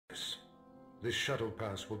Yes. This shuttle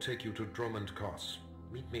pass will take you to Drummond Cos.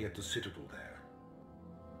 Meet me at the Citadel there.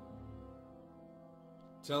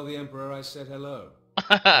 Tell the Emperor I said hello.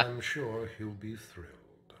 I'm sure he'll be thrilled.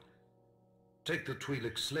 Take the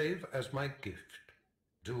Twi'lek slave as my gift.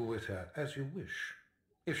 Do with her as you wish.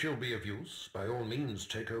 If she'll be of use, by all means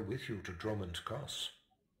take her with you to Drummond Cos.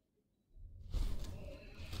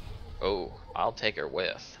 Oh, I'll take her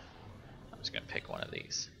with. I'm just gonna pick one of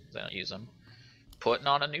these. I don't use them. Putting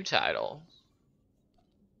on a new title.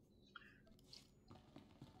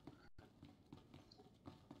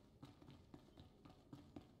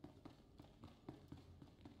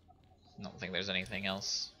 I don't think there's anything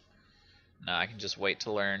else. No, I can just wait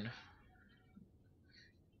to learn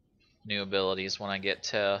new abilities when I get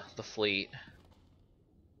to the fleet.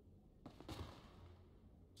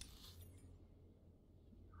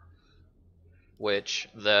 Which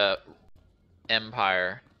the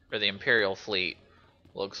Empire, or the Imperial fleet,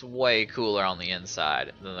 looks way cooler on the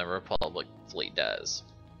inside than the Republic fleet does.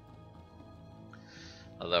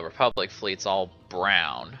 The Republic fleet's all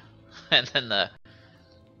brown, and then the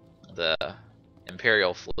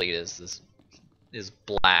Imperial fleet is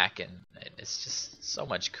black, and it's just so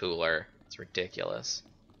much cooler. It's ridiculous.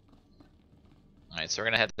 Alright, so we're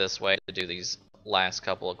gonna head this way to do these last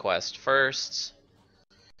couple of quests first,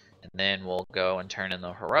 and then we'll go and turn in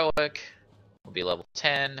the heroic. We'll be level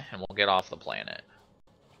 10, and we'll get off the planet.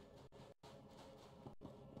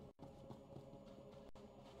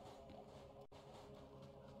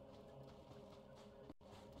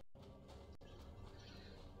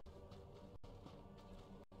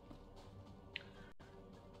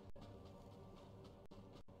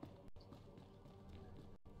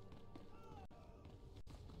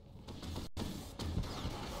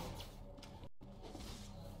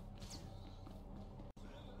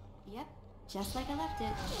 Yep, just like I left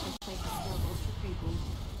it. This place is still ultra creepy.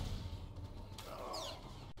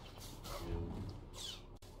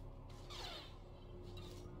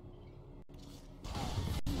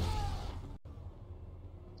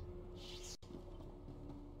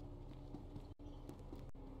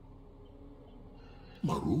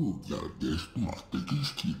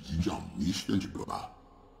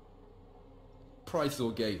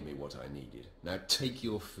 Prythor gave me what I needed. Now take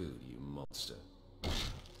your food, you monster.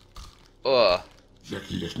 Ugh.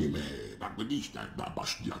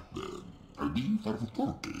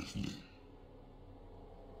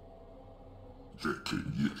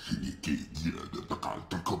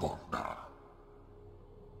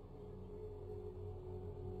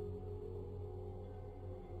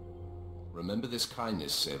 Remember this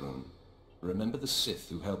kindness, Serun. Remember the Sith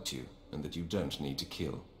who helped you, and that you don't need to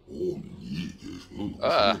kill.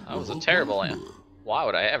 That was a terrible answer. Why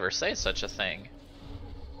would I ever say such a thing?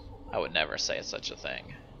 I would never say such a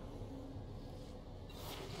thing.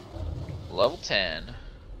 Level 10.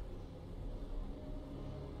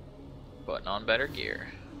 Putting on better gear.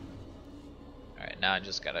 Alright, now I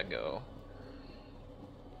just gotta go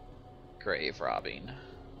grave robbing.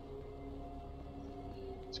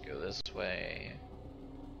 Let's go this way.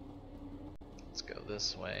 Let's go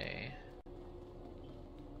this way.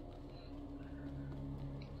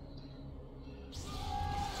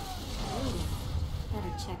 Ooh,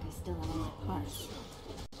 better check I still have all my parts.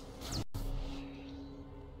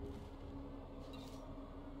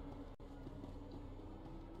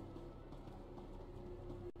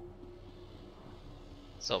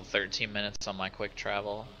 So 13 minutes on my quick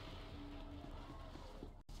travel.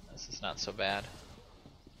 This is not so bad.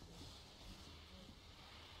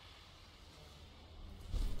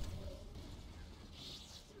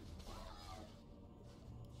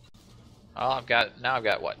 Oh, I've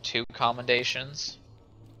got what, 2 commendations?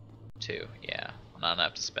 2, yeah. I'm not gonna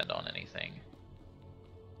have to spend on anything.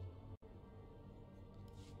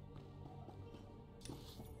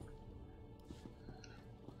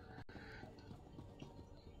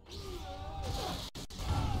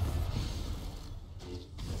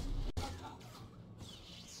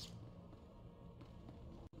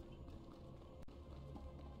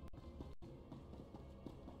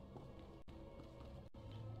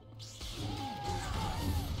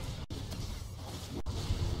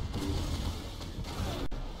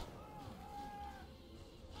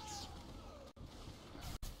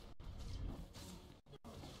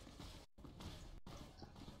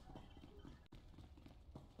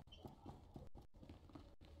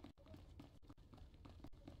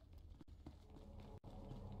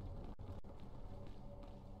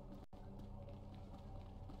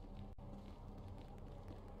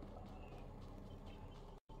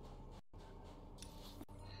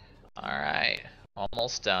 Alright,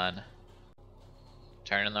 almost done.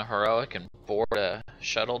 Turn in the heroic and board a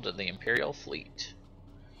shuttle to the Imperial fleet.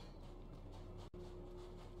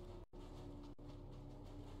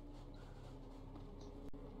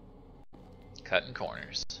 Cutting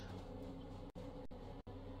corners.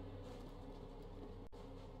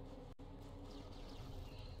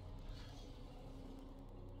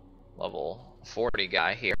 Level 40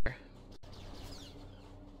 guy here.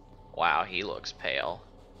 Wow, he looks pale.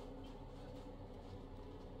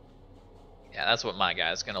 Yeah, that's what my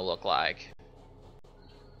guy's gonna look like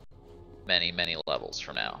many, many levels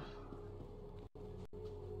from now.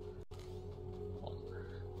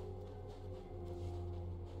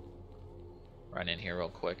 Run in here real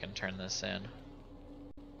quick and turn this in.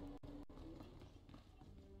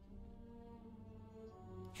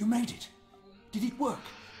 You made it. Did it work?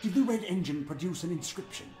 Did the red engine produce an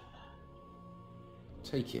inscription?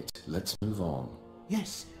 Take it. Let's move on.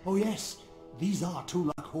 Yes. Oh yes. These are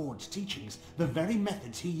Tulak Horde's teachings, the very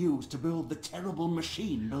methods he used to build the terrible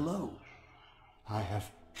machine below. I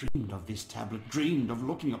have dreamed of this tablet, dreamed of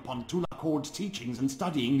looking upon Tulak Horde's teachings and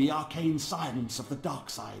studying the arcane science of the dark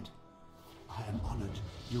side. I am honored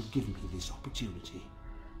you've given me this opportunity.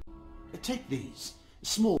 Take these,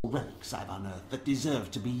 small relics I've unearthed that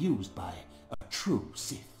deserve to be used by a true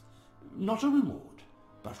Sith. Not a reward,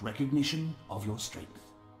 but recognition of your strength.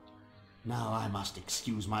 Now I must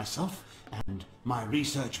excuse myself, and my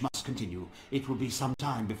research must continue. It will be some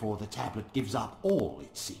time before the tablet gives up all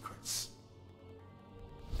its secrets.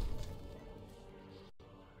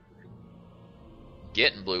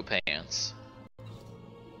 Getting blue pants.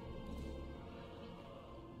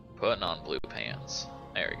 Putting on blue pants.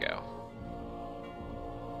 There we go.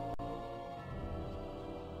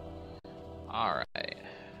 Alright.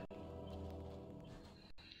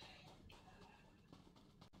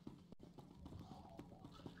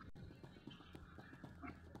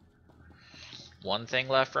 One thing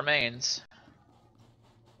left remains.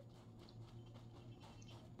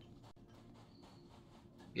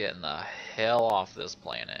 Getting the hell off this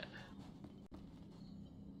planet.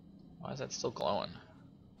 Why is that still glowing?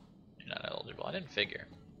 You're not eligible. I didn't figure.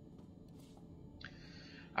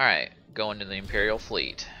 Alright, going to the Imperial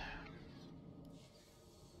fleet.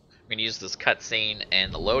 I'm going to use this cutscene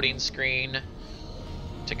and the loading screen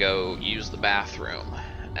to go use the bathroom.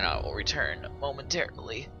 And I will return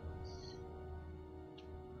momentarily.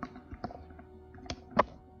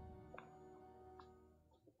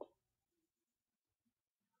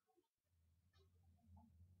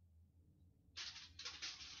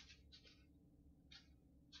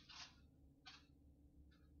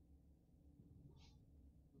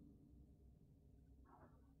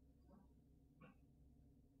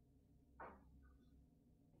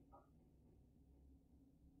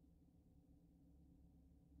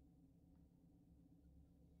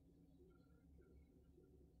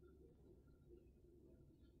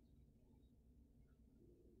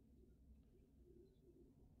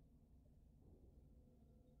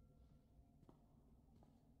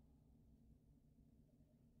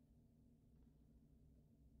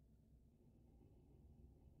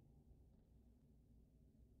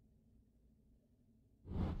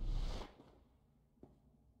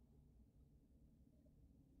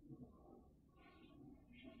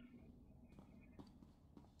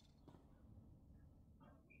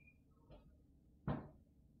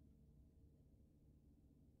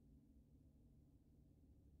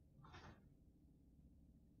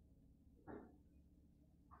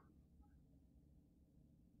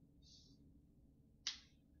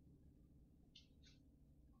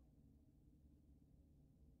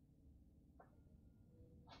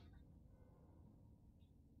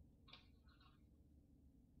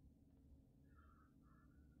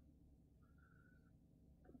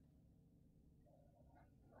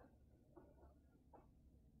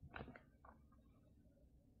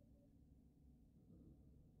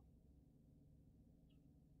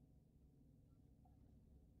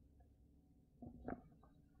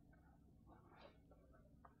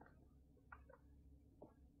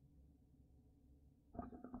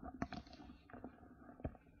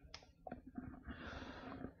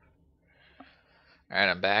 Alright,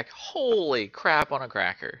 I'm back. Holy crap on a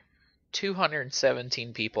cracker.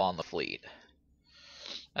 217 people on the fleet.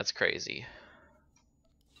 That's crazy.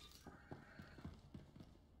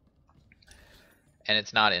 And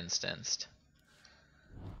it's not instanced.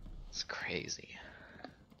 It's crazy.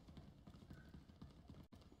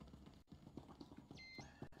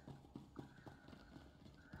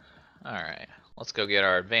 Alright, let's go get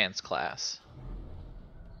our advanced class.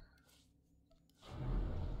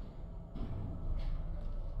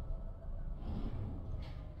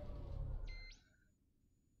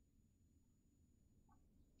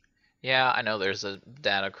 Yeah, I know there's a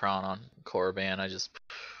datachron on Korriban.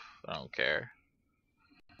 I don't care.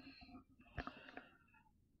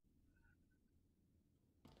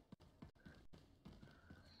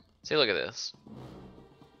 See, look at this.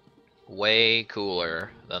 Way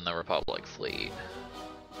cooler than the Republic fleet.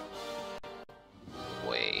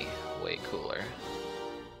 Way cooler.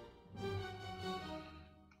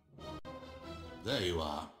 There you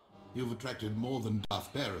are. You've attracted more than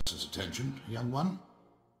Darth Barris's attention, young one.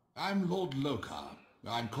 I'm Lord Lokar.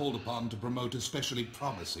 I'm called upon to promote especially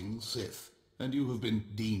promising Sith, and you have been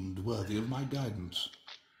deemed worthy of my guidance.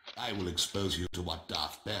 I will expose you to what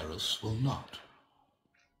Darth Barris will not.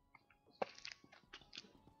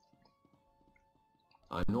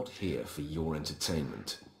 I'm not here for your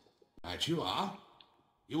entertainment. That you are.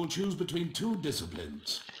 You will choose between two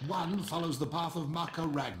disciplines. One follows the path of Maka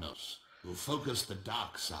Ragnos, who focused the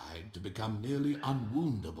dark side to become nearly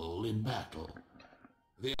unwoundable in battle.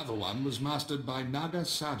 The other one was mastered by Naga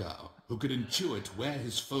Sadao, who could intuit where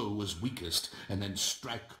his foe was weakest and then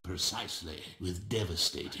strike precisely with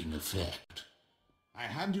devastating effect. I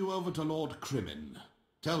hand you over to Lord Krimin.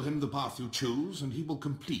 Tell him the path you choose, and he will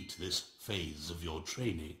complete this phase of your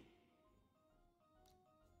training.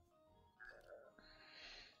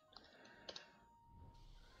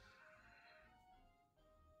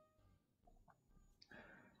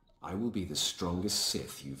 I will be the strongest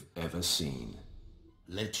Sith you've ever seen.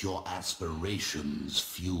 Let your aspirations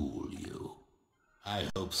fuel you. I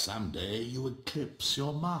hope someday you eclipse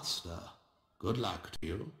your master. Good luck to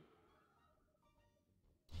you.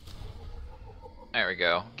 There we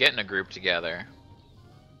go. Getting a group together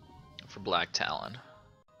for Black Talon.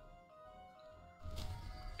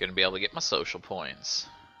 Gonna be able to get my social points.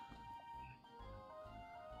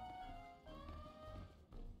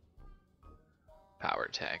 Power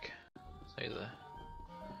tech. So he's a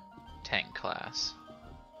tank class.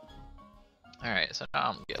 Alright, so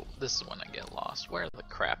now this is when I get lost. Where the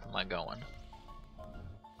crap am I going?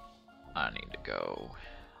 I need to go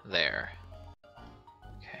there.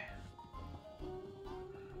 Okay.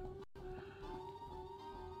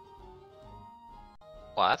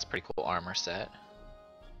 Wow, that's a pretty cool armor set.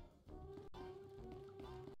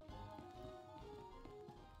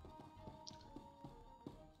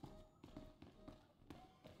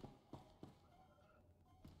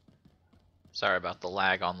 Sorry about the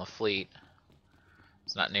lag on the fleet.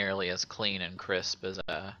 It's not nearly as clean and crisp as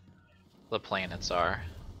the planets are.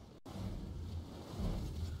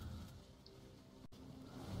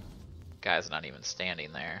 Guy's not even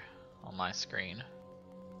standing there on my screen.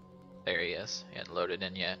 There he is. He hadn't loaded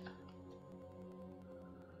in yet.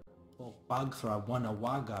 Pagthra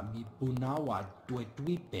wanawaga mi punawa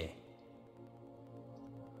tuetwipe.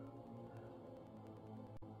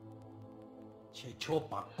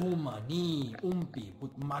 Chechopa kuma ni umpi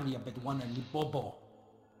putmalia betwana ni bobo.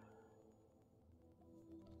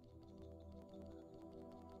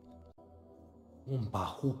 Umpa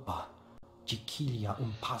hupa chiquilia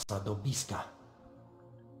umpasa dobiska.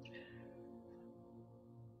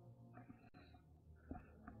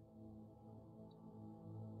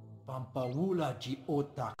 Pampawula ji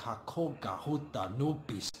ota kakoga huta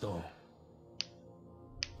nupisto.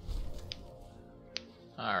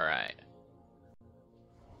 Alright.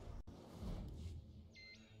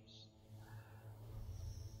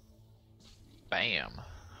 Bam.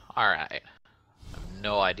 Alright. I have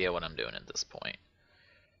no idea what I'm doing at this point.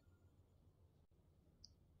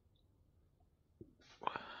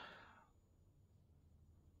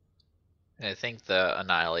 I think the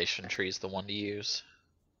Annihilation Tree is the one to use.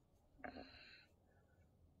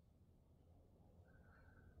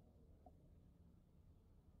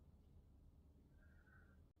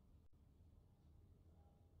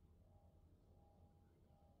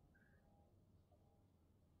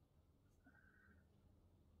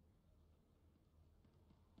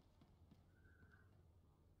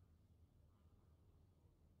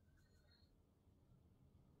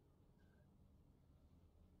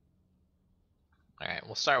 Alright,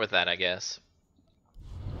 we'll start with that, I guess.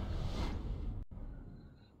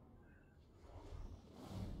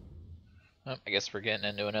 Oh, I guess we're getting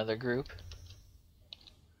into another group.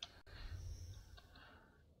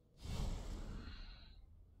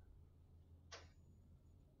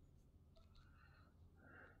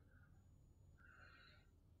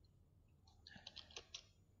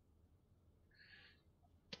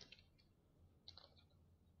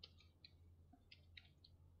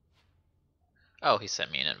 Oh, he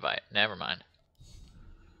sent me an invite. Never mind.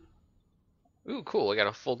 Ooh, cool. We got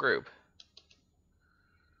a full group.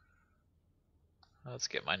 Let's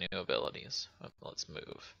get my new abilities. Let's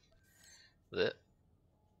move. Let's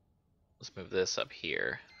move this up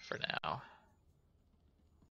here for now.